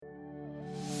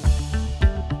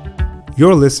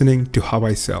You're listening to How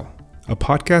I Sell, a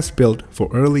podcast built for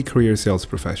early career sales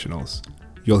professionals.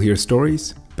 You'll hear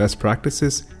stories, best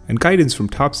practices, and guidance from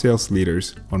top sales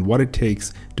leaders on what it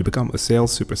takes to become a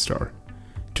sales superstar.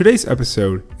 Today's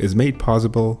episode is made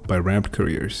possible by Ramped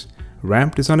Careers.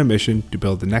 Ramped is on a mission to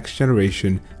build the next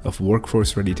generation of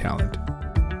workforce-ready talent.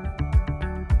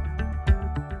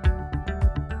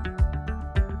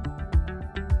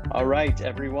 All right,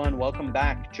 everyone, welcome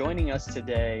back. Joining us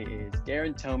today is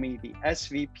Daren Tomey, the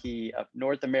SVP of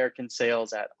North American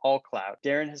Sales at AllCloud.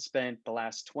 Daren has spent the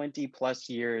last 20 plus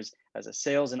years as a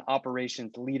sales and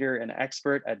operations leader and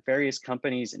expert at various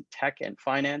companies in tech and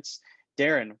finance.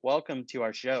 Daren, welcome to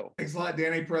our show. Thanks a lot,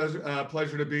 Danny.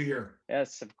 Pleasure to be here.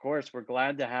 Yes, of course. We're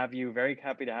glad to have you. Very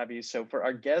happy to have you. So for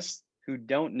our guests who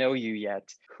don't know you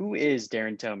yet, who is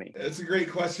Daren Tomey? It's a great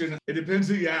question. It depends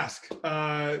who you ask.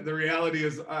 The reality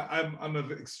is I'm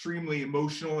an extremely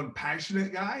emotional and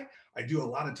passionate guy. I do a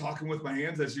lot of talking with my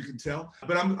hands, as you can tell,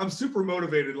 but I'm super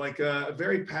motivated, like a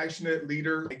very passionate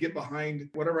leader. I get behind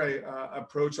whatever I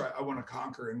approach. I want to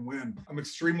conquer and win. I'm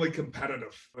extremely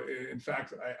competitive. In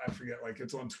fact, I forget, like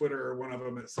it's on Twitter or one of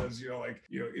them, it says, in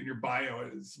your bio,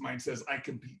 mine says, I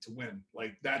compete to win.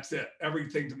 Like that's it.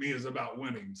 Everything to me is about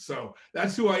winning. So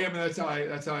that's who I am. And that's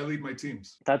how I lead my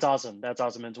teams. That's awesome. That's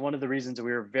awesome. It's one of the reasons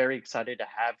we were very excited to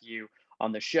have you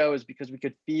on the show is because we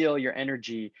could feel your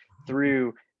energy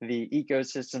through the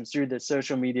ecosystems, through the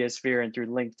social media sphere and through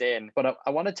LinkedIn. But I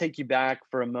want to take you back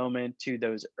for a moment to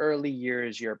those early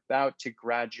years. You're about to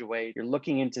graduate, you're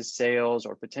looking into sales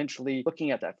or potentially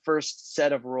looking at that first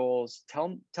set of roles.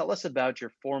 Tell us about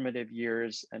your formative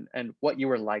years and what you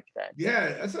were like then.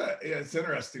 Yeah, it's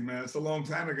interesting, man. It's a long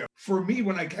time ago. For me,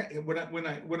 when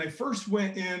I first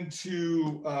went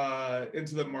into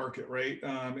the market, right,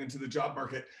 into the job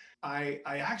market, I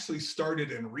actually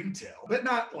started in retail, but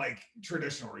not like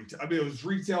traditional retail. I mean, it was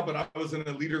retail, but I was in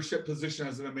a leadership position, I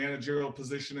was in a managerial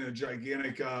position in a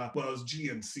gigantic, it was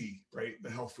GNC, right? The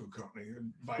health food company,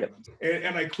 and vitamins. Yep.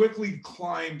 And I quickly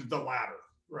climbed the ladder,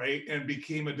 right? And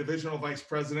became a divisional vice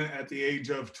president at the age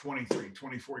of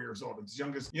 24 years old. It's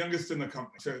youngest in the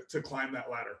company to climb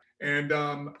that ladder. And,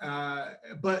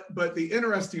 but the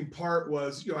interesting part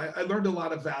was, I learned a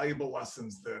lot of valuable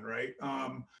lessons then, right?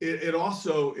 It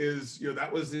also is,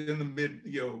 that was in the mid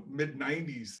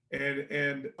 90s.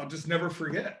 And I'll just never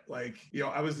forget, like,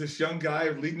 I was this young guy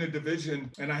leading a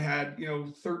division and I had,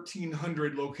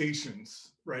 1,300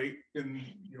 locations, right? In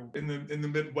the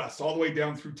Midwest, all the way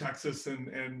down through Texas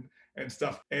and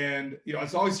stuff. And, I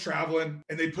was always traveling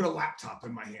and they put a laptop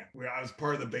in my hand where I was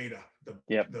part of the beta.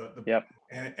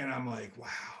 And I'm like, wow,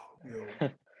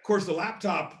 of course the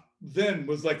laptop then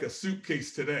was like a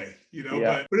suitcase today,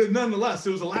 but nonetheless,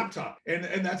 it was a laptop.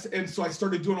 And so I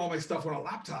started doing all my stuff on a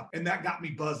laptop and that got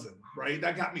me buzzing, right?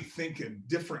 That got me thinking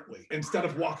differently. Instead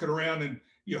of walking around and,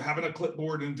 having a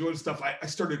clipboard and doing stuff, I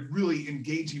started really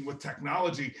engaging with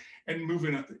technology and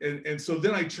moving. And so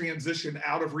then I transitioned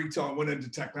out of retail and went into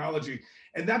technology.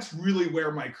 And that's really where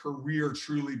my career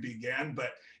truly began.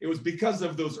 But it was because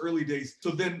of those early days.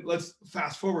 So then let's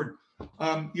fast forward.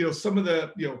 Some of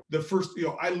the first,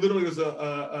 I literally was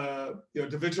a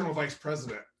divisional vice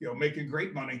president, making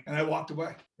great money. And I walked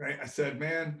away, right? I said,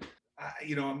 man,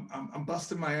 I'm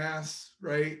busting my ass,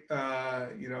 right?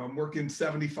 I'm working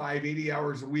 75, 80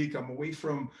 hours a week. I'm away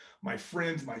from my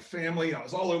friends, my family. I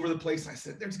was all over the place. I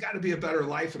said, there's got to be a better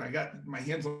life. And I got my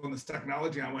hands on this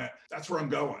technology. And I went, that's where I'm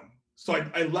going. So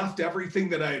I left everything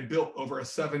that I had built over a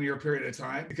 7-year period of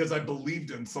time because I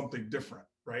believed in something different.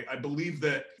 Right. I believe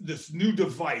that this new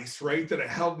device, right, that I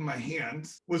held in my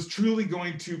hands was truly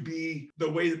going to be the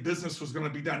way that business was going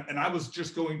to be done. And I was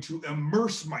just going to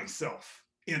immerse myself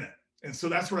in it. And so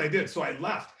that's what I did. So I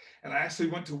left and I actually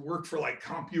went to work for like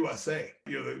CompUSA,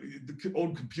 the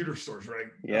old computer stores, right?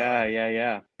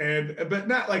 Yeah. But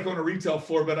not like on a retail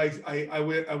floor, but I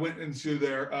went into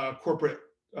their corporate,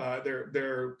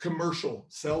 their commercial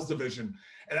sales division.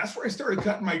 And that's where I started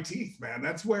cutting my teeth, man.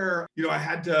 That's where, I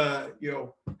had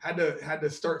to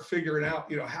start figuring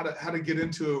out, how to get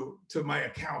into my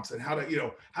accounts and how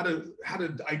to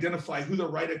identify who the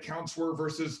right accounts were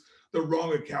versus the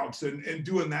wrong accounts and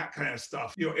doing that kind of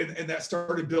stuff, and that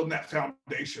started building that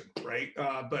foundation, right?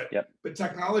 But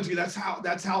technology, that's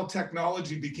how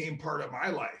technology became part of my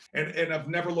life. And I've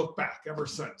never looked back ever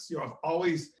since.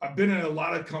 I've been in a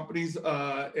lot of companies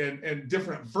and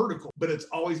different verticals, but it's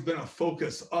always been a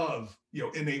focus of,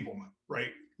 enablement,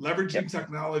 right? Leveraging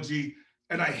technology.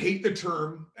 And I hate the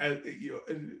term,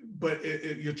 but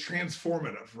you're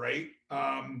transformative, right?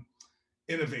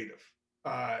 Innovative.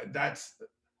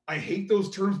 I hate those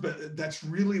terms, but that's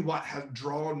really what has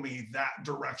drawn me that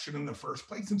direction in the first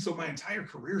place. And so my entire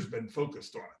career's been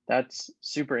focused on it. That's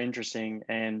super interesting.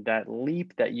 And that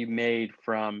leap that you made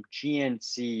from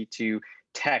GNC to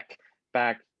tech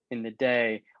back in the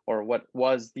day, or what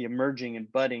was the emerging and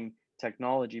budding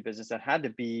technology business, that had to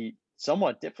be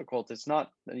somewhat difficult. It's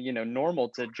not, normal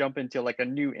to jump into like a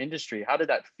new industry. How did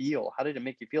that feel? How did it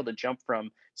make you feel to jump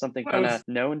from something kind of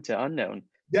known to unknown?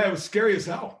 Yeah, it was scary as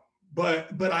hell.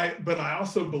 But I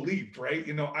also believed, right?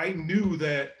 I knew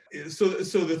that. So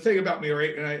the thing about me,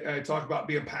 right? And I talk about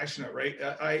being passionate,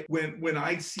 right? When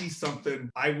I see something,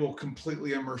 I will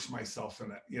completely immerse myself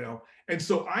in it, And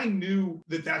so I knew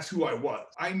that that's who I was.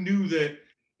 I knew that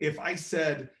if I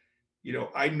said,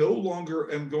 I no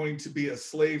longer am going to be a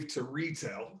slave to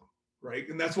retail, right?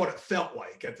 And that's what it felt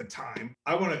like at the time.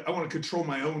 I want to control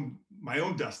my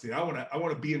own destiny. I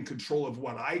want to be in control of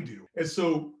what I do. And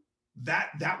so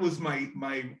that was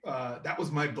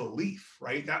my belief,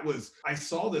 right? I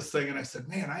saw this thing and I said,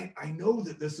 man, I know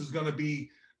that this is going to be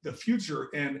the future,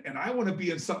 and I want to be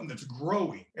in something that's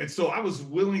growing. And so I was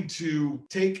willing to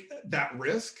take that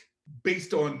risk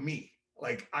based on me.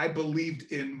 Like, I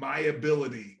believed in my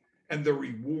ability and the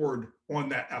reward on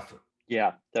that effort.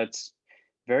 Yeah, that's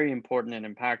very important and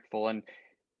impactful, and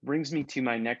brings me to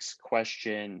my next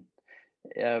question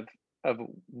of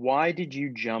why did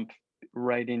you jump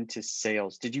right into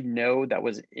sales? Did you know that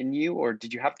was in you, or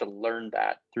did you have to learn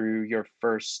that through your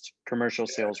first commercial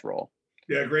sales role?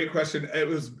 Yeah, great question. It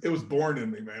was born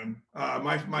in me, man.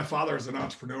 My father is an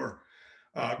entrepreneur.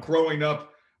 Growing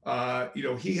up,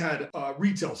 he had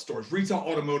retail stores, retail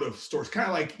automotive stores, kind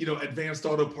of like Advanced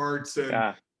Auto Parts and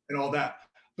all that.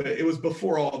 But it was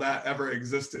before all that ever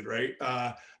existed, right?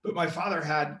 But my father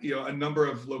had, a number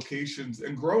of locations.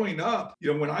 And growing up,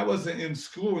 when I wasn't in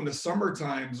school in the summer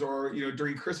times, or,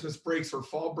 during Christmas breaks or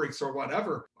fall breaks or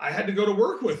whatever, I had to go to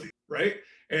work with him, right?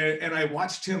 And I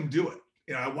watched him do it.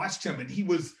 I watched him, and he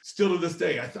was still to this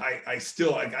day. I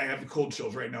have the cold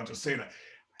chills right now just saying it.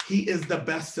 He is the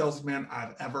best salesman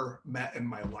I've ever met in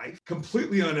my life.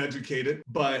 Completely uneducated,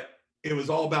 but it was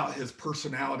all about his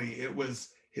personality. It was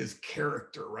his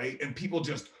character, right? And people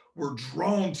just were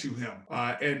drawn to him,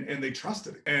 and they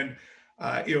trusted it. And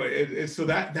so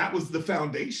that was the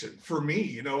foundation for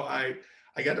me. I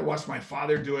got to watch my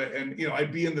father do it, and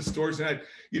I'd be in the stores, and I'd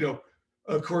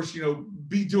of course,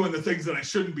 be doing the things that I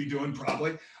shouldn't be doing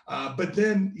probably. But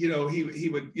then, he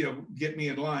would, get me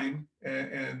in line,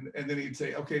 and then he'd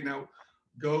say, okay, now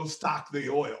go stock the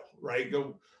oil, right?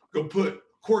 Go put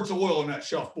quarts of oil on that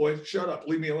shelf, boy. Shut up,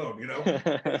 leave me alone.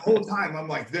 The whole time I'm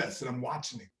like this, and I'm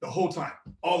watching him the whole time,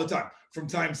 all the time, from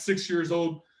time 6 years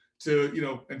old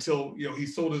to, until, he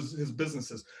sold his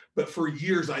businesses. But for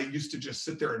years, I used to just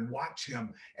sit there and watch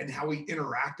him and how he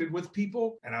interacted with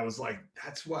people. And I was like,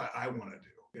 that's what I want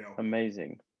to do,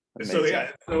 Amazing. So,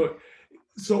 yeah.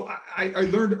 So I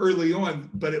learned early on,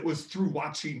 but it was through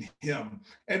watching him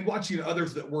and watching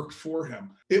others that worked for him.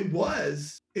 It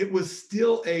was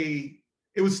still a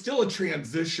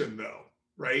transition though,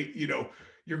 right?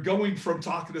 You're going from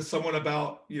talking to someone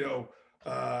about,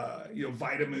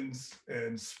 vitamins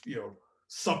and,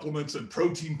 supplements and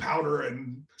protein powder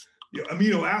and,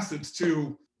 amino acids,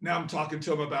 to now I'm talking to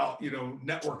them about,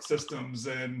 network systems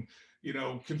and,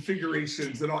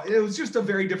 configurations and all. It was just a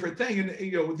very different thing.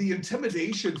 And, the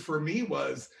intimidation for me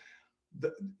was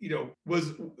the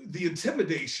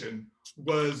intimidation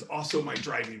was also my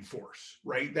driving force,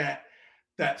 right?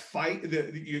 That fight,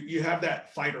 that you have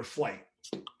that fight or flight,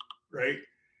 right?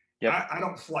 Yep. I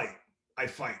don't flight, I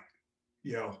fight.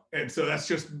 And so that's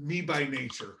just me by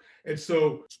nature. And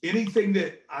so anything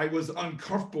that I was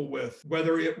uncomfortable with,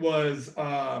 whether it was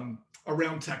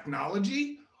around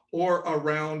technology or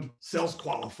around sales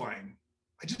qualifying,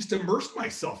 I just immersed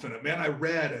myself in it, man. I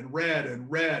read and read and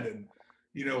read and,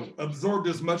 absorbed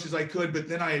as much as I could. But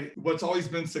then what's always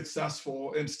been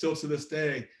successful, and still to this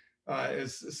day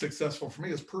is successful for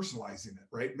me, is personalizing it,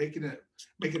 right? Making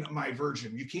it my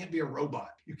version. You can't be a robot.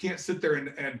 You can't sit there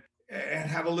and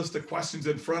have a list of questions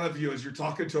in front of you as you're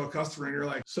talking to a customer, and you're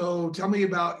like, so tell me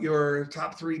about your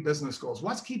top 3 business goals.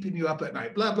 What's keeping you up at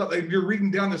night? Blah, blah. And you're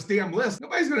reading down this damn list.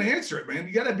 Nobody's going to answer it, man.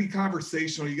 You got to be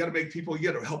conversational. You got to make people,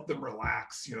 you got to help them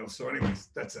relax, So anyways,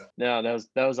 that's it. No,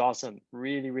 that was awesome.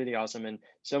 Really, really awesome. And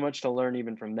so much to learn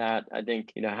even from that. I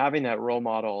think, having that role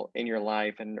model in your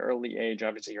life at an early age,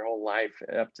 obviously your whole life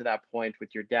up to that point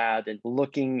with your dad, and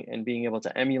looking and being able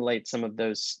to emulate some of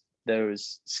those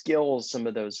skills, some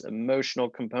of those emotional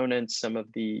components, some of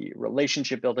the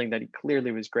relationship building that he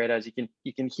clearly was great at.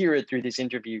 You can hear it through this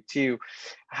interview too.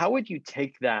 How would you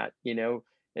take that,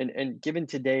 and given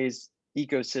today's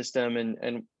ecosystem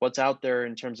and what's out there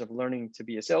in terms of learning to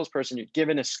be a salesperson, you're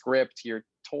given a script, you're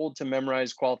told to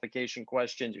memorize qualification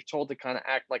questions, you're told to kind of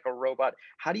act like a robot.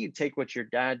 How do you take what your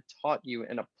dad taught you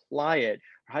and apply it?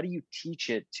 How do you teach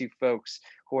it to folks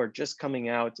who are just coming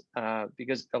out?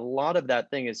 Because a lot of that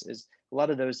thing is a lot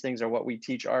of those things are what we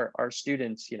teach our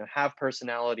students. Have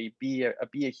personality, be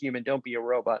a human, don't be a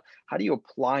robot. How do you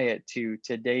apply it to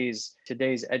today's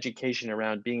education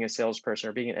around being a salesperson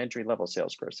or being an entry level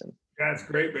salesperson? That's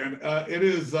great, man. It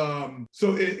is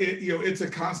so it's a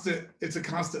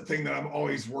constant thing that I'm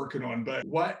always working on. But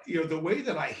the way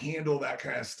that I handle that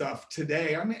kind of stuff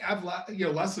today, I mean, I've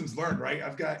lessons learned, right?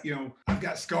 I've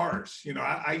got scars.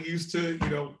 I used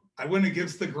to, I went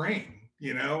against the grain.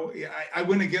 I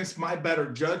went against my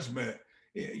better judgment,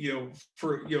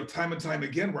 for time and time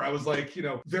again, where I was like,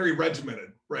 very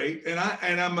regimented, right? And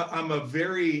I'm a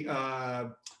very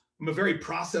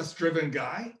process driven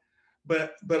guy.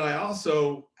 But I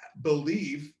also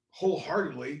believe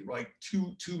wholeheartedly, like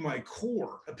to my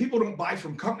core, people don't buy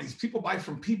from companies, people buy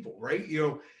from people, right?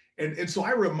 And so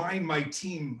I remind my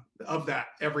team of that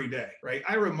every day, right?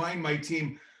 I remind my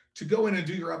team to go in and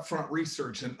do your upfront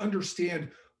research and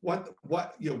understand what's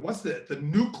the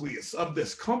nucleus of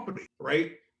this company,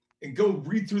 right? And go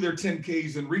read through their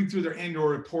 10Ks and read through their annual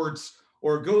reports,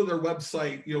 or go to their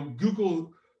website,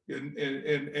 Google and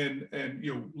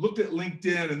looked at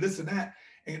LinkedIn and this and that,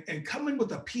 and come in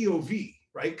with a POV,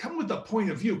 right? Come with a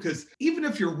point of view, because even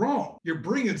if you're wrong, you're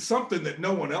bringing something that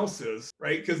no one else is,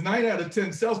 right? Because 9 out of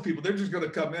 10 salespeople, they're just going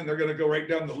to come in, they're going to go right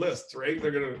down the list, right?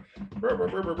 They're going to,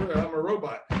 I'm a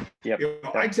robot. Yep.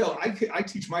 I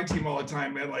teach my team all the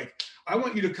time, man. Like, I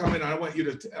want you to come in. I want you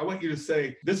to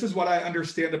say, this is what I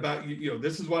understand about you.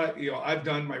 This is what I've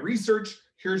done my research.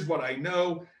 Here's what I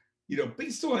know.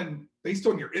 Based on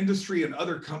your industry and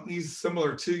other companies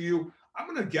similar to you, I'm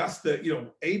going to guess that,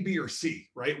 A, B, or C,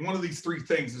 right? One of these 3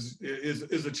 things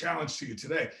is a challenge to you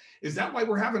today. Is that why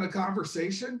we're having a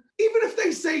conversation? Even if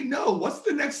they say no, what's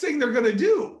the next thing they're going to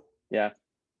do? Yeah.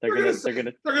 They're going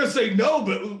to say no,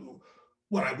 but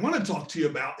what I want to talk to you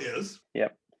about is,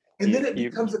 yep. And then it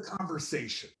becomes a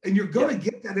conversation, and you're going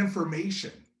to get that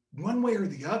information one way or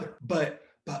the other. But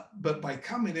by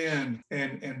coming in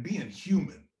and being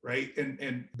human, right?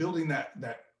 And building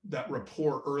that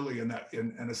rapport early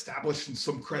and establishing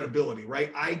some credibility,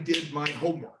 right? I did my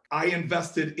homework. I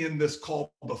invested in this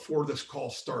call before this call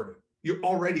started. You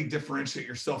already differentiate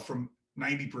yourself from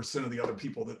 90% of the other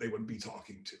people that they would be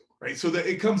talking to, right? So that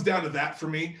it comes down to that for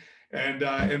me and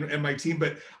my team.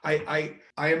 But I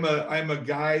am a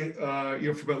guy,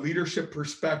 from a leadership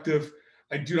perspective,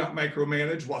 I do not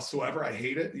micromanage whatsoever. I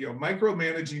hate it.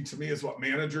 Micromanaging to me is what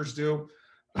managers do.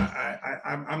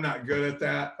 I'm not good at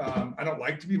that. I don't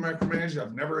like to be micromanaged.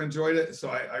 I've never enjoyed it, so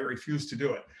I refuse to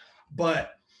do it.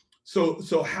 But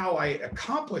so how I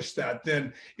accomplish that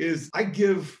then is I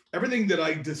give everything that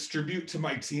I distribute to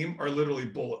my team are literally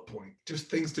bullet point, just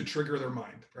things to trigger their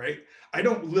mind, right? I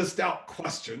don't list out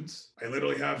questions. I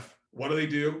literally have, what do they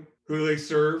do? Who do they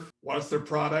serve? What's their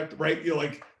product, right?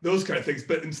 Like those kind of things.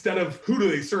 But instead of who do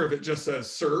they serve, it just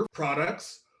says serve,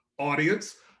 products,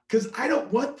 audience, because I don't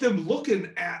want them looking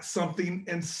at something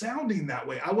and sounding that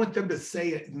way. I want them to say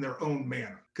it in their own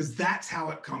manner, because that's how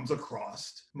it comes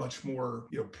across much more,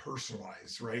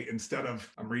 personalized, right? Instead of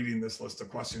I'm reading this list of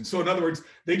questions. So in other words,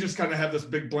 they just kind of have this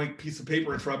big blank piece of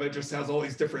paper in front of it. It just has all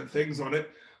these different things on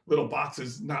it, little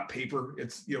boxes, not paper.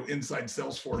 It's, inside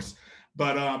Salesforce.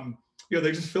 But,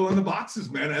 they just fill in the boxes,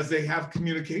 man, as they have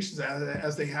communications,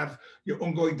 as they have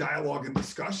ongoing dialogue and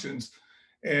discussions.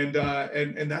 And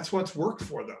that's what's worked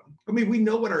for them. I mean, we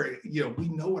know what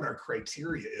our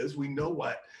criteria is. We know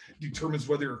what determines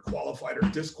whether you're qualified or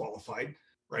disqualified,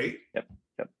 right? Yep.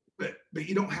 But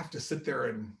you don't have to sit there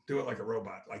and do it like a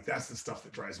robot. Like, that's the stuff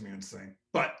that drives me insane.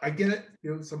 But I get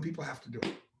it. Some people have to do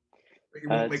it. But you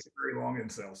won't make it very long in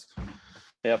sales.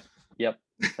 Yep.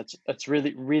 That's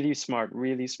really, really smart,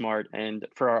 really smart. And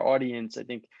for our audience, I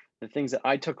think the things that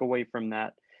I took away from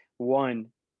that, one,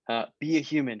 be a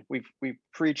human. We've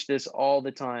preached this all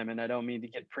the time, and I don't mean to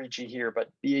get preachy here, but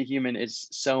be a human is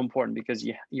so important, because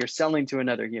you're selling to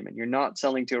another human. You're not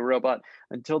selling to a robot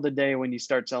until the day when you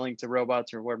start selling to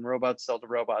robots, or when robots sell to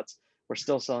robots. We're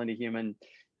still selling to humans.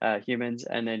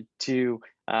 And then 2,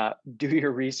 do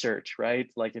your research, right?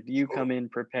 Like, if you come in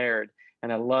prepared,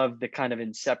 and I love the kind of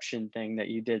inception thing that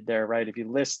you did there, right? If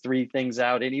you list 3 things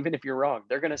out, and even if you're wrong,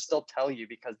 they're going to still tell you,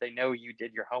 because they know you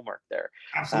did your homework there.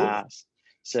 Absolutely.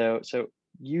 So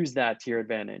use that to your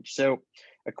advantage. So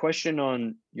a question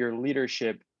on your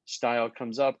leadership style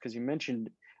comes up, because you mentioned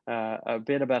a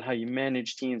bit about how you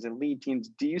manage teams and lead teams.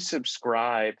 Do you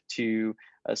subscribe to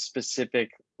a specific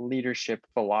leadership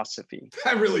philosophy?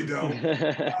 I really don't.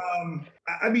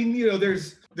 I mean,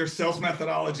 there's sales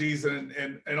methodologies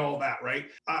and all that, right?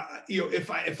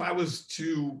 If I was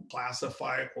to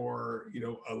classify or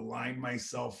align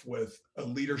myself with a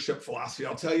leadership philosophy,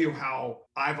 I'll tell you how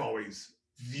I've always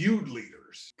viewed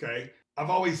leaders. Okay, I've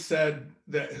always said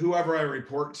that whoever I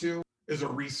report to is a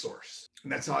resource,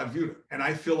 and that's how I viewed it. And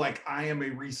I feel like I am a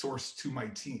resource to my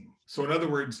team. So in other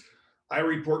words, I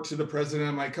report to the president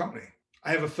of my company.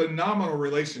 I have a phenomenal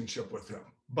relationship with him,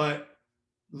 but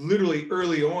literally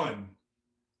early on,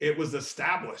 it was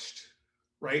established,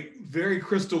 right? Very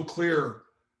crystal clear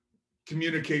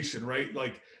communication, right?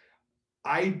 Like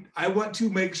I want to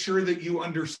make sure that you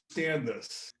understand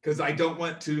this because I don't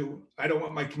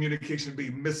want my communication to be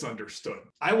misunderstood.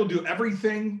 I will do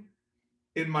everything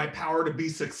in my power to be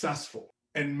successful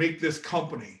and make this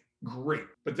company great.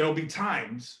 But there'll be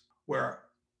times where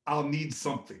I'll need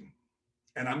something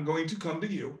and I'm going to come to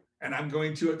you and I'm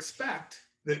going to expect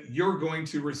that you're going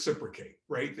to reciprocate,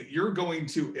 right? That you're going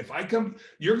to, if I come,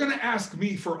 you're going to ask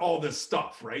me for all this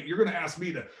stuff, right? You're going to ask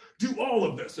me to do all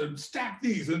of this and stack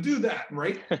these and do that,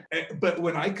 right? But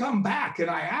when I come back and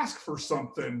I ask for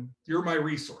something, you're my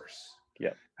resource.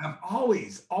 Yeah. I've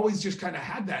always just kind of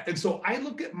had that. And so I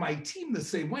look at my team the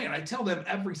same way and I tell them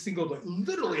every single day,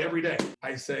 literally every day,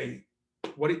 I say,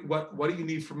 what do you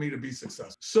need for me to be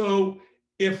successful? So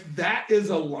if that is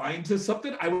aligned to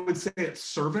something, I would say it's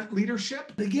servant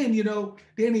leadership. Again,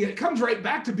 Danny, it comes right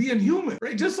back to being human,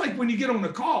 right? Just like when you get on a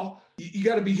call, you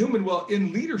got to be human. Well,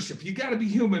 in leadership, you got to be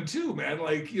human too, man.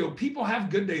 Like, people have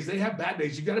good days, they have bad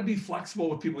days. You got to be flexible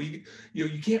with people. You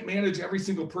can't manage every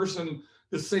single person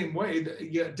the same way.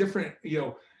 You got different,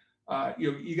 you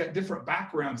got different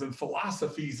backgrounds and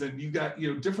philosophies, and you got,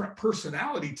 different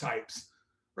personality types,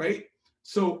 right?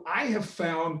 So I have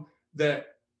found that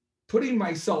putting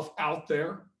myself out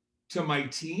there to my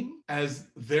team as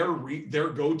their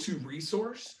go-to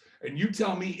resource, and you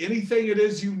tell me anything it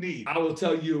is you need, I will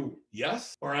tell you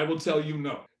yes, or I will tell you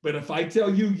no. But if I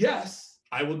tell you yes,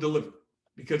 I will deliver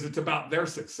because it's about their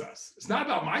success. It's not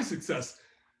about my success.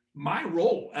 My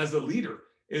role as a leader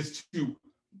is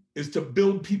to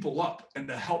build people up and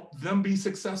to help them be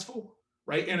successful,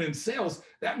 right? And in sales,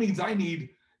 that means I need,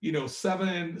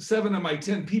 seven of my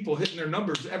 10 people hitting their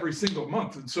numbers every single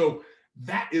month. And so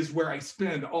that is where I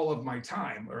spend all of my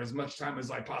time, or as much time as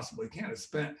I possibly can, is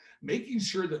spent making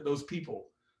sure that those people,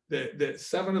 that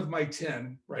 7 of my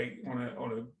 10, right, on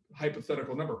a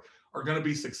hypothetical number, are going to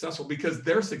be successful because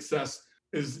their success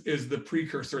is the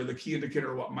precursor, the key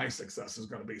indicator of what my success is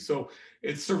going to be. So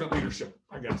it's servant leadership,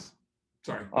 I guess.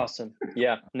 Sorry. Awesome.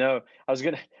 Yeah, no, I was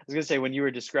gonna say, when you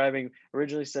were describing,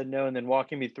 originally said no, and then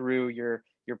walking me through your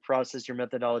process, your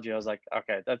methodology, I was like,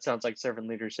 okay, that sounds like servant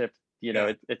leadership.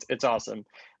 It's awesome.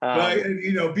 But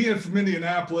being from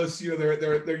Indianapolis,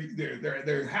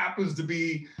 there happens to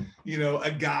be,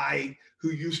 a guy who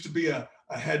used to be a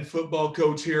head football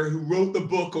coach here who wrote the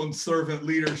book on servant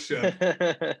leadership.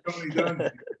 Tomey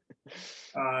Daren.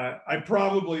 I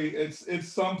probably it's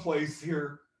someplace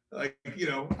here. Like,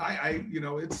 I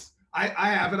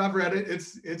have it. I've read it.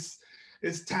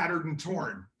 It's tattered and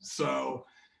torn. So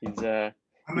he's a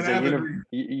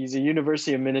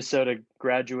University of Minnesota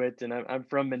graduate, and I'm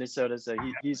from Minnesota, so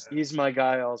he's my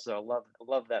guy also. I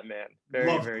love that man.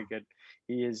 Very good.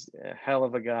 He is a hell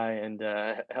of a guy and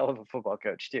a hell of a football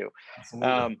coach too.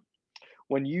 Absolutely.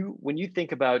 When you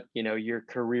think about your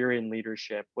career in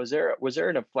leadership, was there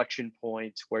an inflection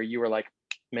point where you were like,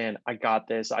 man, I got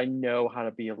this. I know how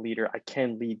to be a leader. I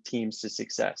can lead teams to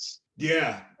success.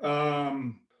 Yeah.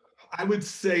 I would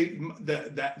say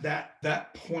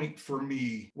that point for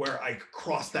me where I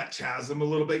crossed that chasm a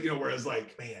little bit, where I was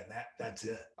like, man, that's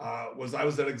it, was I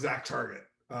was at Exact Target,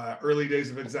 early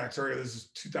days of Exact Target. This is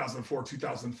 2004,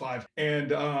 2005.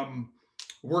 And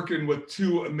working with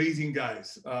 2 amazing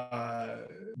guys,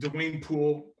 Dwayne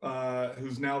Poole,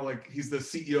 who's now he's the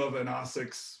CEO of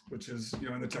Anosics, which is,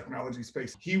 in the technology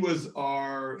space. He was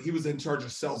in charge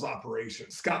of sales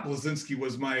operations. Scott Blazinski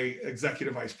was my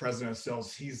executive vice president of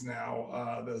sales. He's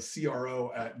now the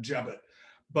CRO at Jebbit.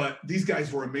 But these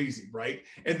guys were amazing, right?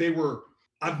 And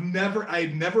I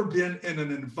had never been in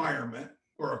an environment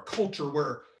or a culture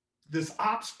where this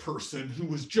ops person who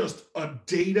was just a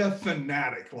data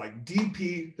fanatic, like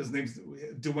DP, his name's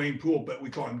Dwayne Poole, but we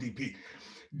call him DP.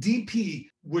 DP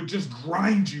would just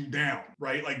grind you down,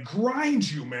 right? Like grind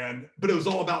you, man. But it was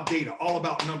all about data, all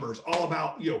about numbers, all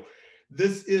about,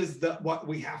 this is what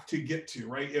we have to get to,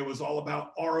 right? It was all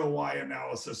about ROI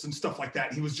analysis and stuff like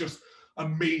that. He was just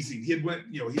amazing. He'd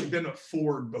been at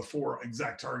Ford before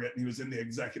Exact Target, and he was in the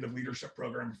executive leadership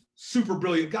program. Super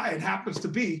brilliant guy. It happens to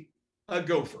be a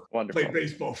gopher. Wonderful. Played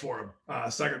baseball for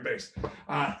him, second base.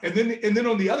 And then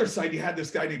on the other side, you had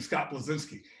this guy named Scott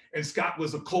Blazinski. And Scott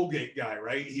was a Colgate guy,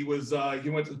 right? He went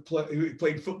to play, he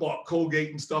played football at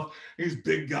Colgate and stuff. He was a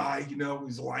big guy, you know,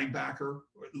 he's a linebacker.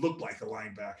 It looked like a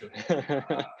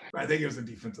linebacker. I think he was a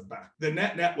defensive back. The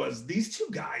net was these two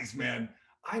guys, man.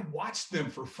 I watched them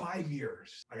for 5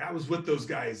 years. Like I was with those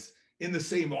guys in the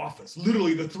same office.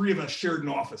 Literally, the three of us shared an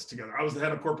office together. I was the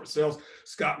head of corporate sales.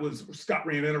 Scott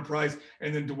ran enterprise,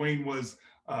 and then Dwayne was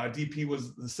DP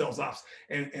was the sales ops.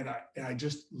 And I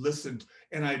just listened,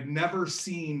 and I'd never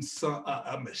seen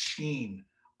a machine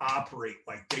operate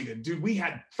like they did. Dude, we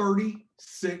had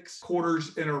 36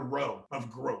 quarters in a row of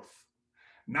growth,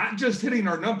 not just hitting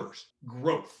our numbers,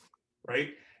 growth,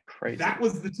 right? Crazy. That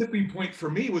was the tipping point for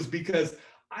me, was because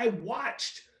I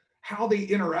watched how they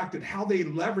interacted, how they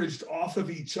leveraged off of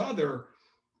each other.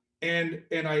 And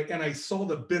I saw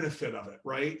the benefit of it,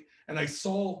 right? And I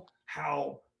saw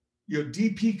how, you know,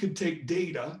 DP could take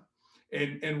data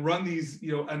and run these,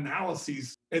 you know,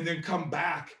 analyses and then come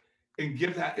back and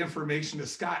give that information to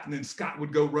Scott. And then Scott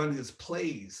would go run his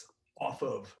plays off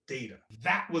of data.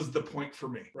 That was the point for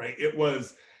me, right? It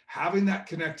was having that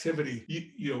connectivity.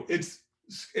 You know, it's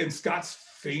in Scott's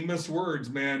famous words,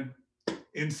 man,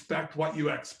 inspect what you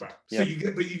expect. Yep. So you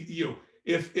get, but you know,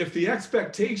 if the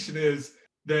expectation is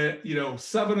that, you know,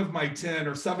 7 of my 10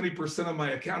 or 70% of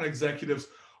my account executives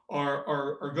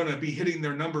are going to be hitting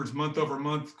their numbers month over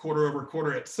month, quarter over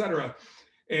quarter, et cetera,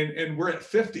 and we're at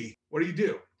 50, what do?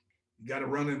 You got to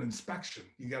run an inspection.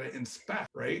 You got to inspect,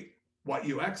 right, what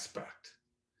you expect.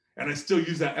 And I still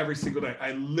use that every single day.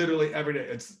 I literally every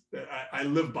day, I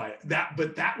live by it.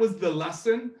 But that was the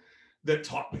lesson that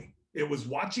taught me. It was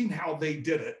watching how they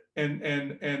did it,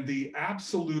 and the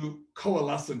absolute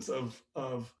coalescence of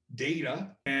data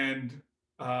and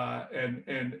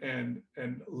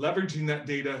leveraging that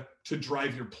data to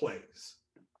drive your plays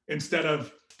instead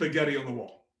of spaghetti on the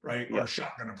wall, right? Yeah. Or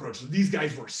shotgun approach. These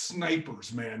guys were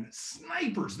snipers, man.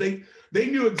 Snipers. They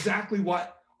knew exactly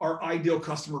what our ideal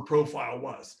customer profile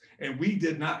was. And we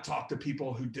did not talk to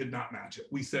people who did not match it.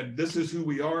 We said, this is who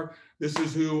we are. This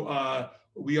is who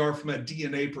we are from a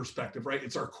DNA perspective, right?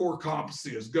 It's our core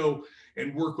competency is go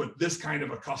and work with this kind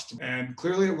of a customer. And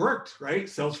clearly it worked, right?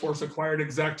 Salesforce acquired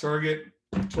ExactTarget,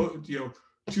 you know,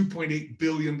 $2.8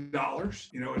 billion,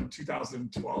 you know, in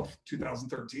 2012,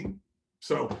 2013.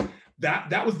 So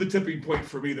that was the tipping point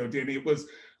for me though, Danny. It was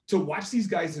to watch these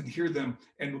guys and hear them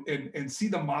and see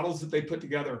the models that they put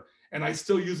together. And I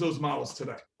still use those models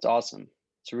today. It's awesome.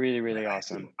 It's really, really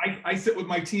awesome. I sit with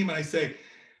my team and I say,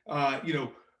 you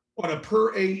know, on a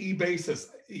per AE basis,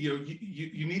 you know,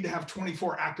 you need to have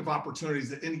 24 active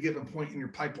opportunities at any given point in your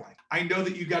pipeline. I know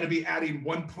that you got to be adding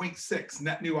 1.6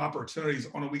 net new opportunities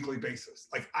on a weekly basis.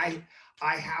 Like I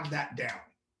have that down,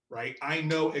 right? I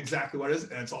know exactly what it is,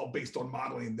 and it's all based on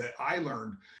modeling that I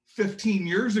learned 15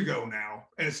 years ago now,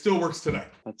 and it still works today.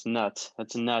 That's nuts.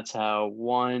 That's nuts how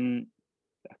a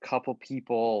couple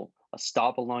people, a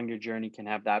stop along your journey can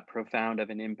have that profound of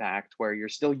an impact where you're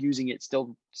still using it,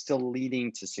 still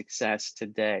leading to success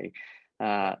today.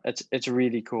 It's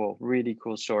really cool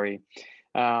story.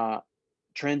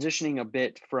 Transitioning a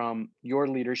bit from your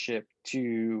leadership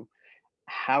to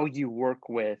how you work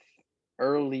with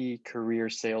early career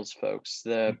sales folks,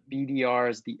 the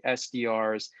BDRs, the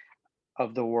SDRs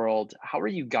of the world. How are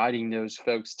you guiding those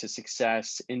folks to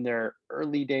success in their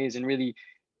early days and really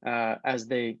as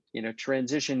they, you know,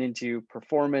 transition into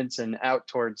performance and out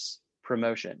towards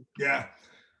promotion? Yeah,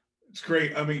 it's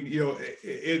great. I mean, you know,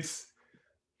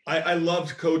 I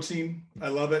loved coaching. I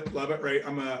love it, right?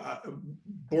 I'm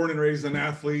born and raised an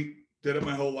athlete, did it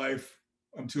my whole life.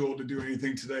 I'm too old to do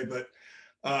anything today, but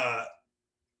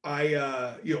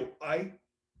you know,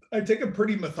 I take a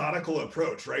pretty methodical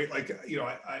approach, right? Like, you know,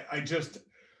 I just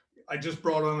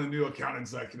brought on a new account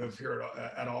executive here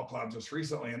at AllCloud just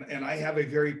recently, and I have a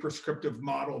very prescriptive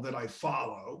model that I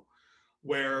follow,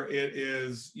 where it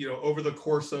is, you know, over the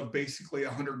course of basically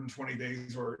 120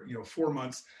 days or, you know, 4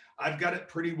 months, I've got it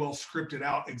pretty well scripted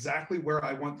out exactly where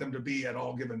I want them to be at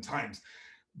all given times.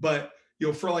 But, you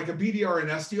know, for like a BDR and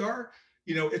SDR,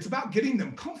 you know, it's about getting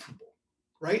them comfortable,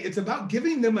 right? It's about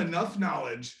giving them enough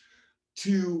knowledge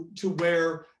to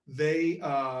where they're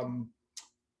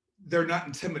not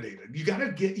intimidated. You got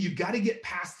to get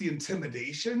past the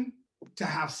intimidation to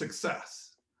have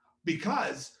success,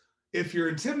 because if you're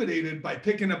intimidated by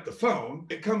picking up the phone,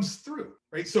 it comes through,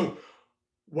 right? So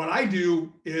what I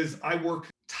do is I work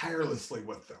tirelessly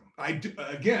with them. I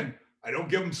don't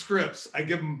give them scripts. I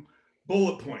give them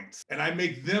bullet points, and I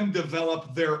make them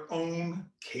develop their own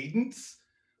cadence,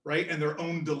 right? And their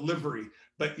own delivery.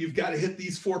 But you've got to hit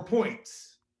these 4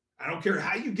 points. I don't care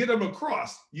how you get them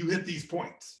across, you hit these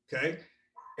points, okay?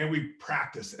 And we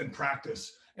practice and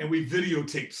practice, and we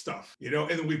videotape stuff, and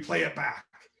then we play it back,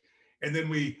 and then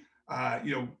we,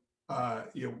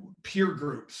 peer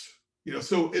groups,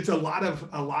 so it's a lot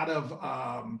of,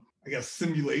 I guess,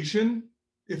 simulation,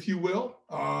 if you will,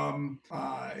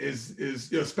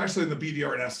 is especially in the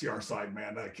BDR and SDR side,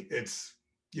 man. Like it's,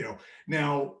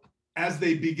 now as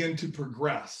they begin to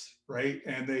progress, right,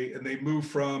 and they move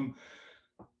from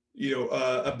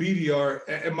a BDR,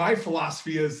 and my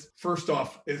philosophy is, first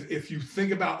off, is if you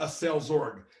think about a sales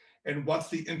org and what's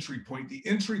the entry point, the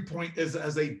entry point is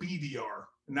as a BDR,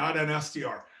 not an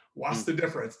SDR. What's the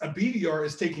difference? A BDR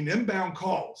is taking inbound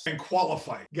calls and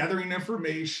qualifying, gathering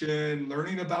information,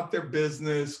 learning about their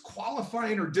business,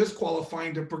 qualifying or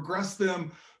disqualifying to progress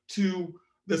them to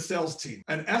the sales team.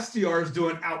 An SDR is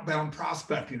doing outbound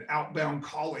prospecting, outbound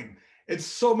calling. It's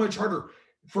so much harder.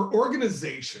 For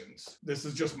organizations, this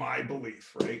is just my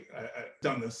belief, right? I've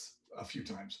done this a few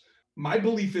times. My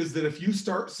belief is that if you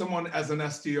start someone as an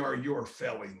SDR, you are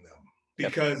failing them.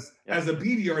 Because as a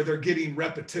BDR, they're getting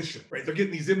repetition, right? They're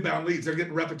getting these inbound leads. They're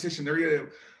getting repetition. They're getting,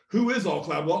 who is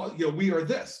AllCloud? Well, we are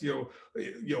this.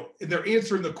 They're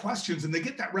answering the questions, and they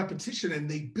get that repetition, and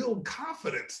they build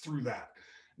confidence through that.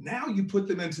 Now you put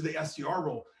them into the SDR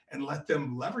role and let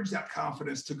them leverage that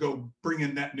confidence to go bring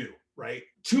in net new, right?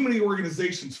 Too many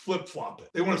organizations flip-flop it.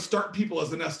 They want to start people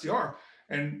as an SDR.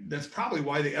 And that's probably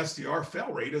why the SDR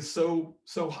fail rate is so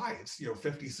high. It's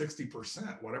 50,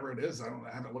 60%, whatever it is. I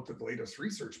haven't looked at the latest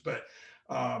research, but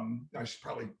I should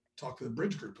probably talk to the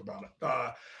Bridge Group about it.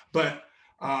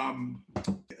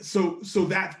 So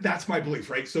that's my belief,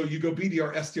 right? So you go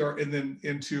BDR, SDR, and then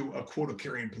into a quota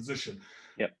carrying position.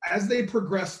 Yep. As they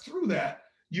progress through that,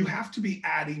 you have to be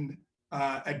adding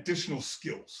additional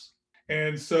skills.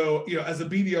 And so, as a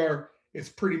BDR, it's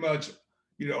pretty much,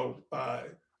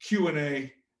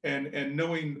 Q&A and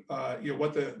knowing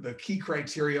what the key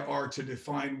criteria are to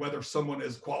define whether someone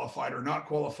is qualified or not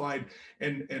qualified,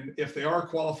 and if they are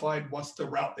qualified, what's the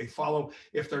route they follow.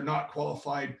 If they're not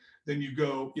qualified, then you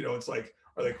go, it's like,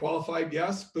 are they qualified?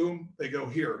 Yes, boom, they go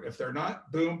here. If they're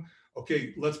not, boom,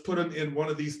 okay, let's put them in one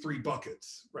of these three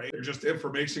buckets, right? They're just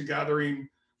information gathering,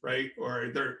 right?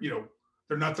 Or they're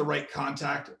not the right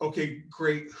contact. Okay,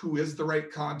 great, who is the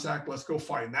right contact? Let's go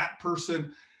find that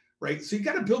person. Right. So you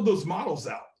got to build those models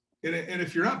out. And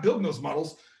if you're not building those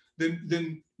models,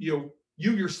 then you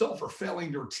yourself are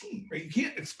failing your team. Right? You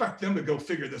can't expect them to go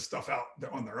figure this stuff out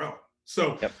on their own.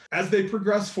 So as they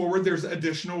progress forward, there's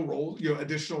additional roles,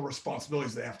 additional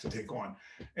responsibilities they have to take on.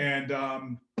 And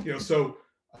you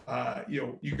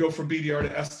go from BDR to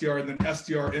SDR, and then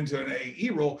SDR into an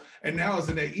AE role. And now as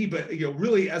an AE, but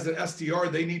really as an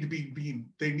SDR, they need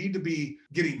to be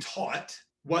getting taught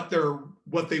what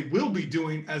they will be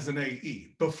doing as an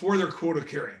AE before they're quota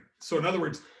carrying. So in other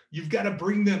words, you've got to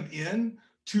bring them in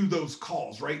to those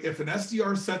calls, right? If an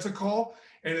SDR sets a call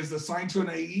and is assigned to an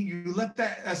AE, you let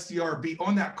that SDR be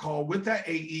on that call with that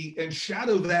AE and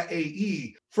shadow that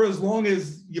AE for as long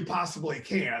as you possibly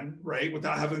can, right?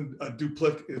 Without having a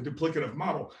duplicative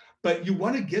model. But you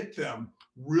want to get them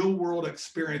real world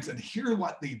experience and hear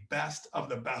what the best of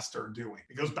the best are doing.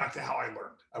 It goes back to how I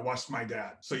learned. I watched my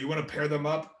dad. So you want to pair them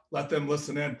up, let them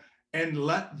listen in, and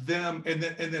let them, and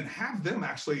then have them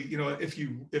actually, if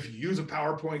you use a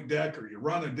PowerPoint deck or you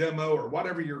run a demo or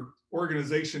whatever your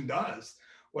organization does,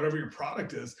 whatever your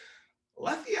product is,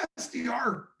 let the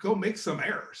SDR go make some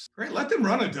errors, right? Let them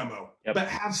run a demo, but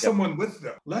have someone with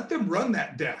them. Let them run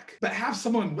that deck, but have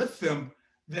someone with them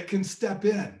that can step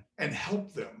in and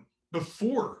help them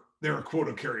before they're a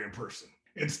quota carrying person.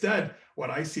 Instead, what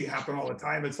I see happen all the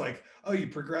time, it's like, oh, you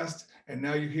progressed and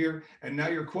now you're here and now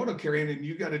you're quota carrying and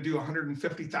you got to do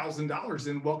 $150,000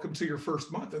 and welcome to your first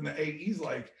month. And the AE's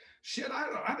like, shit,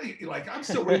 I'm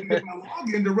still waiting to get my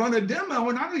login to run a demo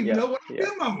and I don't even know what I'm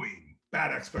demoing.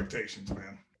 Bad expectations,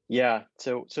 man. Yeah.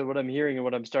 So what I'm hearing and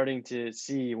what I'm starting to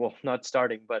see, well, not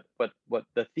starting, but what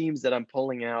the themes that I'm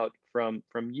pulling out from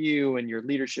you and your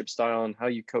leadership style and how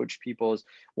you coach people is,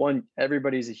 one,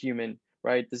 everybody's a human,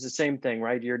 right? This is the same thing,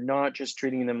 right? You're not just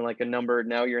treating them like a number.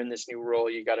 Now you're in this new role,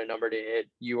 you got a number to hit.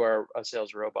 You are a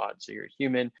sales robot. So you're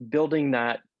human. Building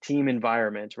that team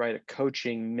environment, right? A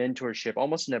coaching, mentorship,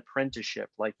 almost an apprenticeship.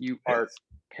 Like you are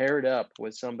paired up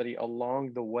with somebody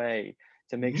along the way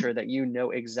to make sure that you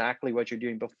know exactly what you're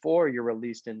doing before you're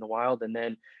released in the wild. And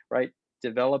then, right,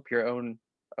 develop your own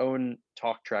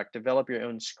talk track, develop your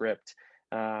own script.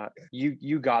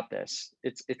 You got this.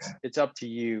 It's up to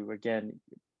you. Again,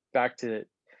 back to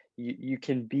you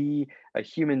can be a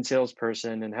human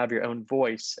salesperson and have your own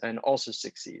voice and also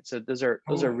succeed. So those are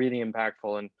really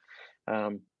impactful.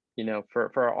 And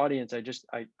for our audience,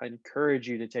 I encourage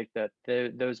you to take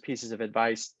those pieces of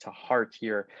advice to heart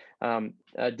here.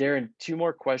 Daren, two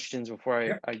more questions before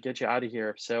Yeah. I get you out of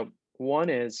here. So one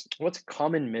is, what's a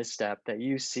common misstep that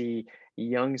you see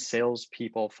young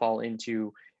salespeople fall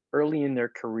into early in their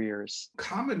careers?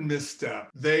 Common misstep.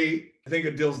 They think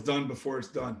a deal's done before it's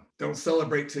done. Don't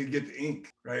celebrate till you get the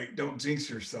ink, right? Don't jinx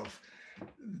yourself.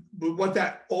 But what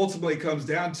that ultimately comes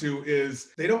down to is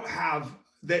they don't have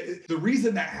the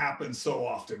reason that happens so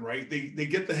often, right? They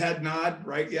get the head nod,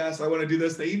 right? Yes, I want to do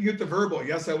this. They even get the verbal,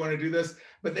 yes, I want to do this,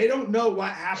 but they don't know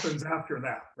what happens after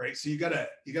that, right? So you gotta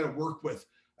work with,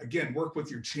 again, work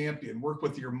with your champion, work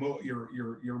with your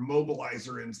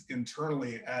mobilizer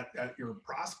internally at your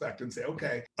prospect and say,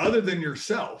 okay, other than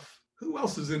yourself, who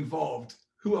else is involved?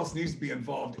 Who else needs to be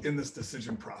involved in this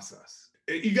decision process?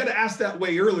 You got to ask that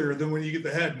way earlier than when you get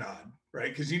the head nod, right?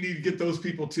 Because you need to get those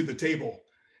people to the table,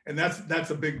 and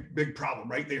that's a big problem,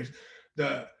 right? There's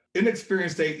the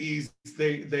inexperienced AEs,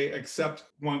 they accept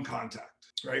one contact,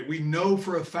 right? We know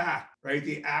for a fact, right?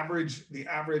 The average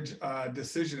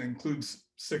decision includes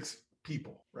 6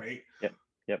 people, right?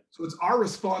 Yep. So it's our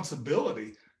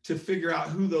responsibility to figure out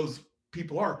who those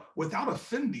people are without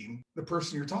offending the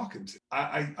person you're talking to.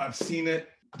 I've seen it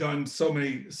done so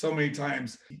many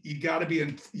times. You got to be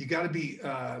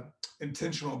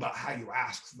intentional about how you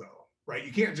ask, though, right?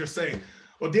 You can't just say,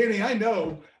 well, Danny, I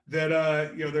know that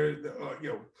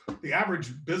the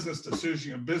average business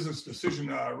decision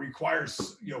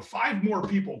requires 5 more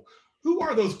people. Who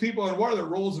are those people, and what are their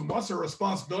roles, and what's their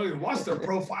responsibility, and what's their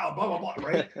profile, blah, blah, blah,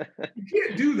 right? You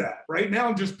can't do that. Right now,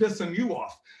 I'm just pissing you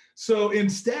off. So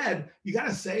instead, you got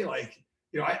to say, like,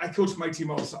 I coach my team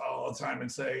all the time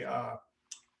and say,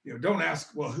 don't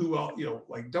ask, well, who else,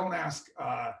 don't ask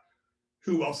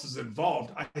who else is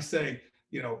involved. I say,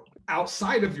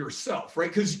 outside of yourself, right?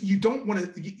 Because you don't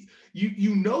want to,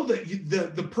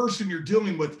 that the person you're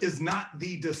dealing with is not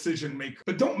the decision maker,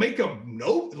 but don't make them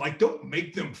don't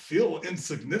make them feel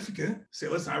insignificant. Say,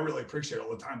 listen, I really appreciate all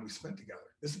the time we spent together.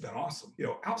 This has been awesome.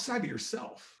 Outside of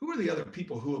yourself, who are the other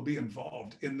people who will be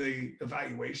involved in the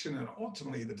evaluation and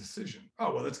ultimately the decision?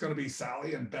 Oh, well, it's going to be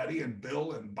Sally and Betty and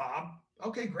Bill and Bob.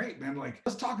 Okay, great, man.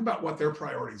 Let's talk about what their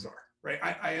priorities are. Right.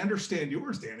 I understand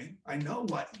yours, Danny. I know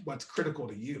what's critical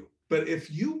to you. But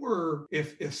if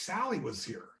Sally was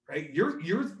here, right,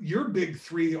 your big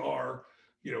 3 are,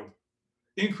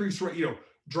 increase rate,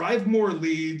 drive more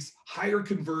leads, higher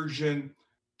conversion,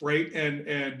 right?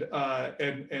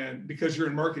 And because you're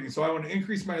in marketing. So I want to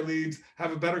increase my leads,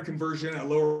 have a better conversion, and a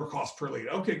lower cost per lead.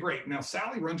 Okay, great. Now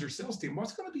Sally runs your sales team.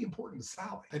 What's going to be important to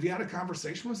Sally? Have you had a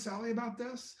conversation with Sally about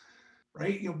this?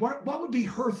 Right? What would be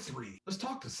her 3? Let's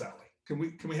talk to Sally. Can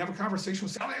we have a conversation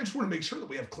with Sally? I just want to make sure that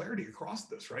we have clarity across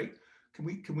this, right? Can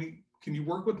you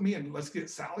work with me and let's get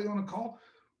Sally on a call?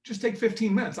 Just take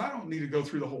 15 minutes. I don't need to go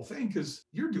through the whole thing because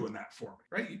you're doing that for me,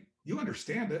 right? You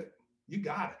understand it. You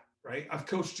got it, right? I've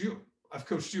coached you,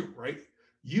 right?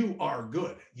 You are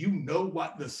good. You know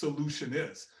what the solution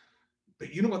is,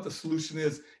 but you know what the solution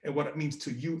is and what it means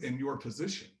to you in your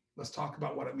position. Let's talk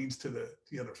about what it means to the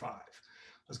other 5.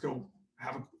 Let's go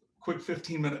have a quick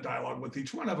 15-minute dialogue with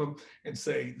each one of them and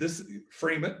say,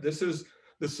 frame it. This is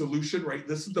the solution, right?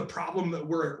 This is the problem that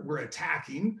we're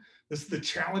attacking. This is the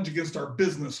challenge against our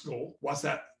business goal. What's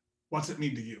it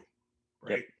mean to you,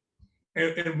 right?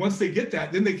 Yep. And once they get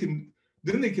that, then they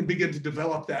can begin to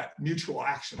develop that mutual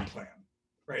action plan,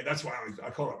 right? That's why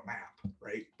I call it a map,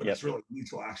 right? But It's really a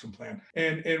mutual action plan.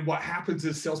 And what happens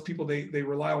is salespeople, they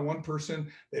rely on one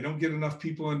person. They don't get enough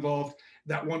people involved.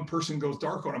 That one person goes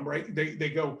dark on them, right? They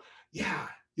go, yeah,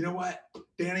 you know what,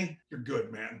 Danny, you're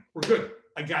good, man. We're good.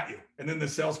 I got you. And then the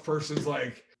salesperson's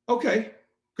like, okay,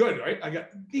 good, right? I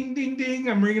got ding, ding, ding.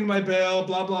 I'm ringing my bell,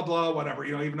 blah, blah, blah, whatever.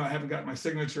 Even though I haven't got my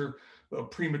signature, a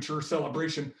premature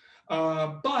celebration.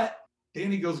 But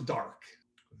Danny goes dark.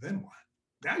 Then what?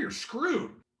 Now you're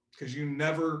screwed because you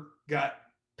never got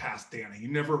past Danny. You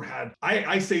never had.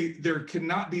 I say there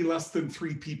cannot be less than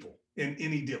 3 people in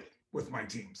any deal with my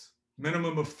teams.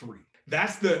 Minimum of 3.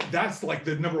 That's like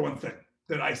the number one thing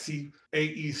that I see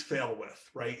AEs fail with,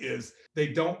 right? Is they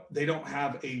don't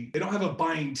have a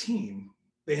buying team.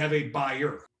 They have a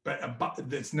buyer, but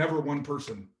it's never one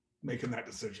person making that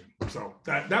decision. So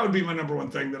that would be my number one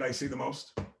thing that I see the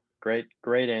most. Great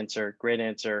answer.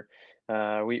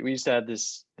 We used to have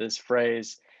this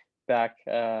phrase back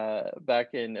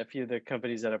in a few of the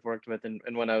companies that I've worked with,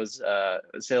 and when I was a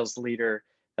sales leader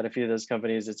at a few of those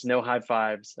companies, it's no high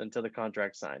fives until the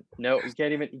contract's signed. No, you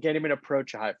can't even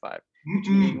approach a high five.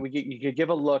 You could give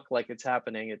a look like it's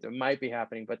happening. It might be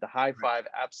happening, but the high five,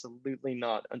 absolutely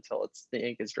not until the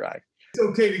ink is dry. It's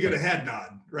okay to get a head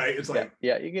nod, right? It's like,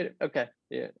 yeah, you get it. Okay.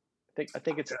 Yeah.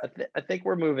 I think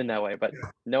we're moving that way, but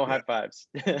no high fives.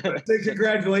 Say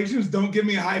congratulations. Don't give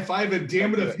me a high five, and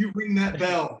damn it if you ring that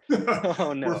bell.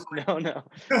 Oh no.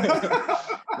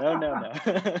 No.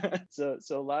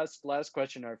 So last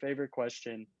question, our favorite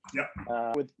question.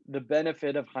 Yep. With the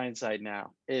benefit of hindsight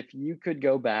now, if you could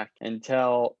go back and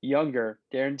tell younger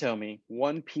Daren Tomey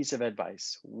one piece of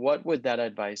advice, what would that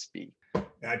advice be?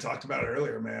 I talked about it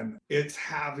earlier, man. It's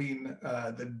having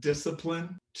the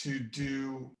discipline to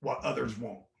do what others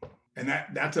won't. And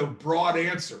that's a broad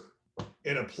answer.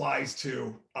 It applies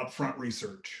to upfront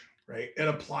research, right? It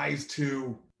applies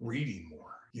to reading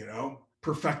more,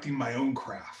 perfecting my own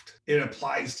craft. It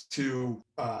applies to,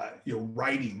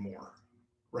 writing more,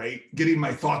 right? Getting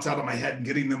my thoughts out of my head and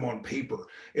getting them on paper.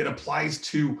 It applies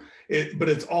to it, but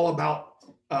it's all about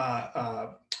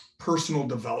personal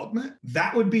development.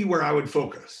 That would be where I would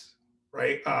focus,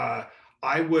 right?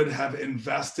 I would have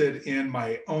invested in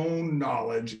my own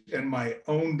knowledge and my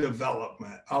own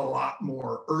development a lot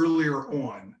more earlier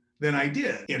on than I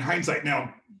did. In hindsight,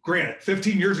 now, granted,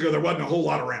 15 years ago, there wasn't a whole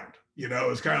lot around. It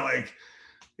was kind of like,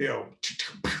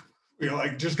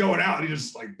 like just going out and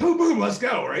just like, boom, boom, let's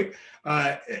go, right?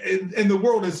 And the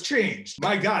world has changed.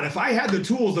 My God, if I had the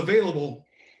tools available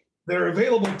that are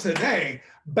available today,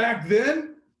 back then,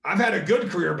 I've had a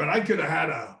good career, but I could have had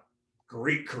a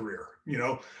great career,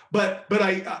 but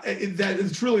that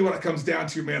is really what it comes down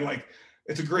to, man. Like,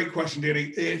 it's a great question,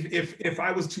 Danny. If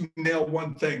I was to nail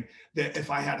one thing, that if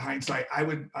I had hindsight, I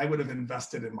would have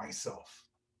invested in myself,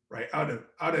 right? I would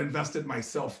have invested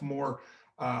myself more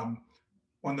on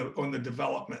the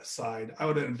development side. I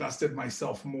would have invested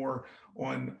myself more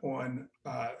on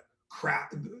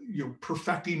craft,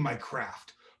 perfecting my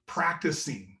craft,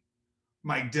 practicing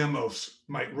my demos,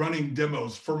 running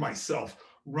demos for myself,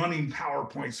 running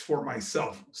PowerPoints for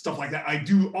myself, stuff like that. I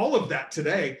do all of that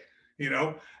today.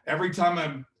 Every time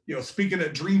I'm, speaking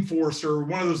at Dreamforce or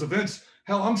one of those events,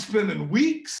 hell, I'm spending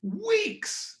weeks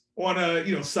on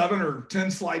a, 7 or 10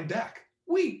 slide deck,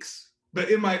 weeks. But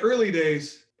in my early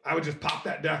days, I would just pop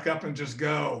that deck up and just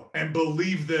go and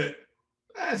believe that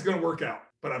it's going to work out.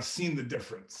 But I've seen the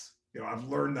difference. I've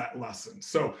learned that lesson.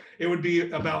 So it would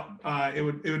be about, it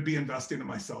would be investing in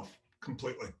myself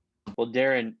completely. Well,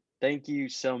 Daren, thank you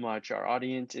so much. Our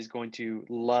audience is going to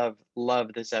love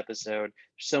this episode.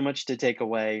 So much to take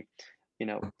away,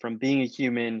 from being a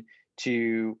human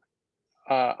to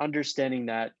understanding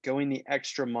that going the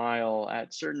extra mile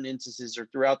at certain instances or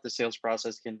throughout the sales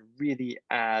process can really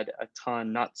add a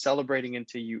ton, not celebrating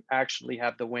until you actually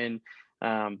have the win,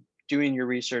 doing your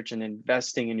research and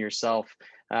investing in yourself.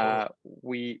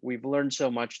 We've learned so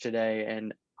much today,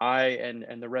 and I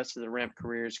and the rest of the Ramp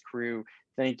Careers crew,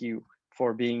 thank you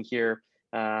for being here.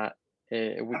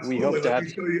 We hope to have.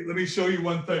 Let me show you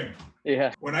one thing.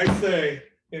 Yeah. When I say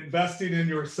investing in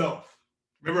yourself,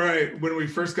 remember when we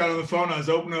first got on the phone, I was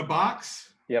opening a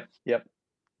box. Yep.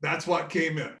 That's what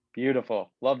came in.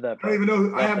 Beautiful. Love that book. I don't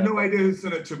even know. I have no idea who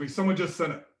sent it to me. Someone just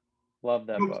sent it. Love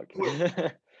that book.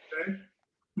 Okay?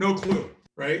 No clue,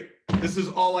 right? This is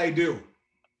all I do,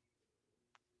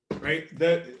 right?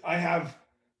 That I have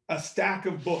a stack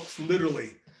of books,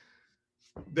 literally,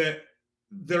 that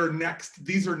they're next.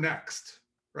 These are next,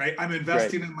 right? I'm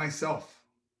investing in myself.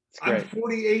 I'm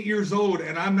 48 years old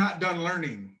and I'm not done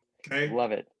learning. Okay.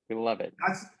 Love it. We love it.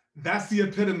 That's the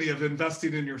epitome of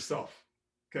investing in yourself.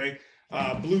 Okay.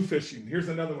 Blue Fishing. Here's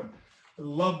another one. I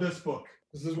love this book.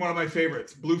 This is one of my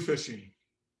favorites. Blue Fishing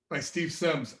by Steve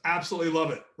Sims. Absolutely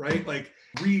love it. Right? Like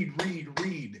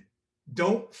read.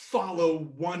 Don't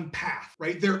follow one path,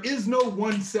 right? There is no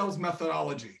one sales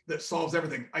methodology that solves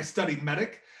everything. I study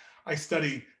Medic. I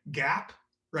study Gap,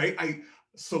 right?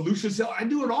 Solution sell. I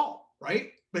do it all,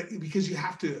 right? But because you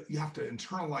have to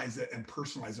internalize it and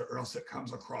personalize it, or else it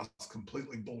comes across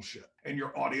completely bullshit. And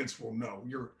your audience will know.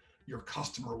 Your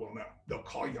customer will know. They'll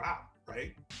call you out,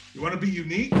 right? You want to be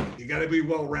unique. You got to be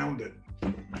well-rounded.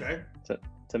 Okay.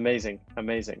 It's amazing.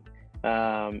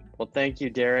 Well, thank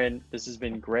you, Daren. This has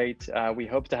been great. We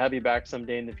hope to have you back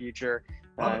someday in the future.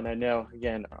 And I know,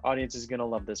 again, our audience is going to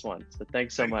love this one. So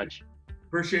thanks so much.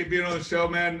 Appreciate being on the show,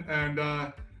 man. And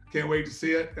can't wait to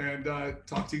see it and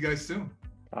talk to you guys soon.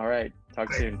 All right.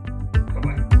 Talk soon.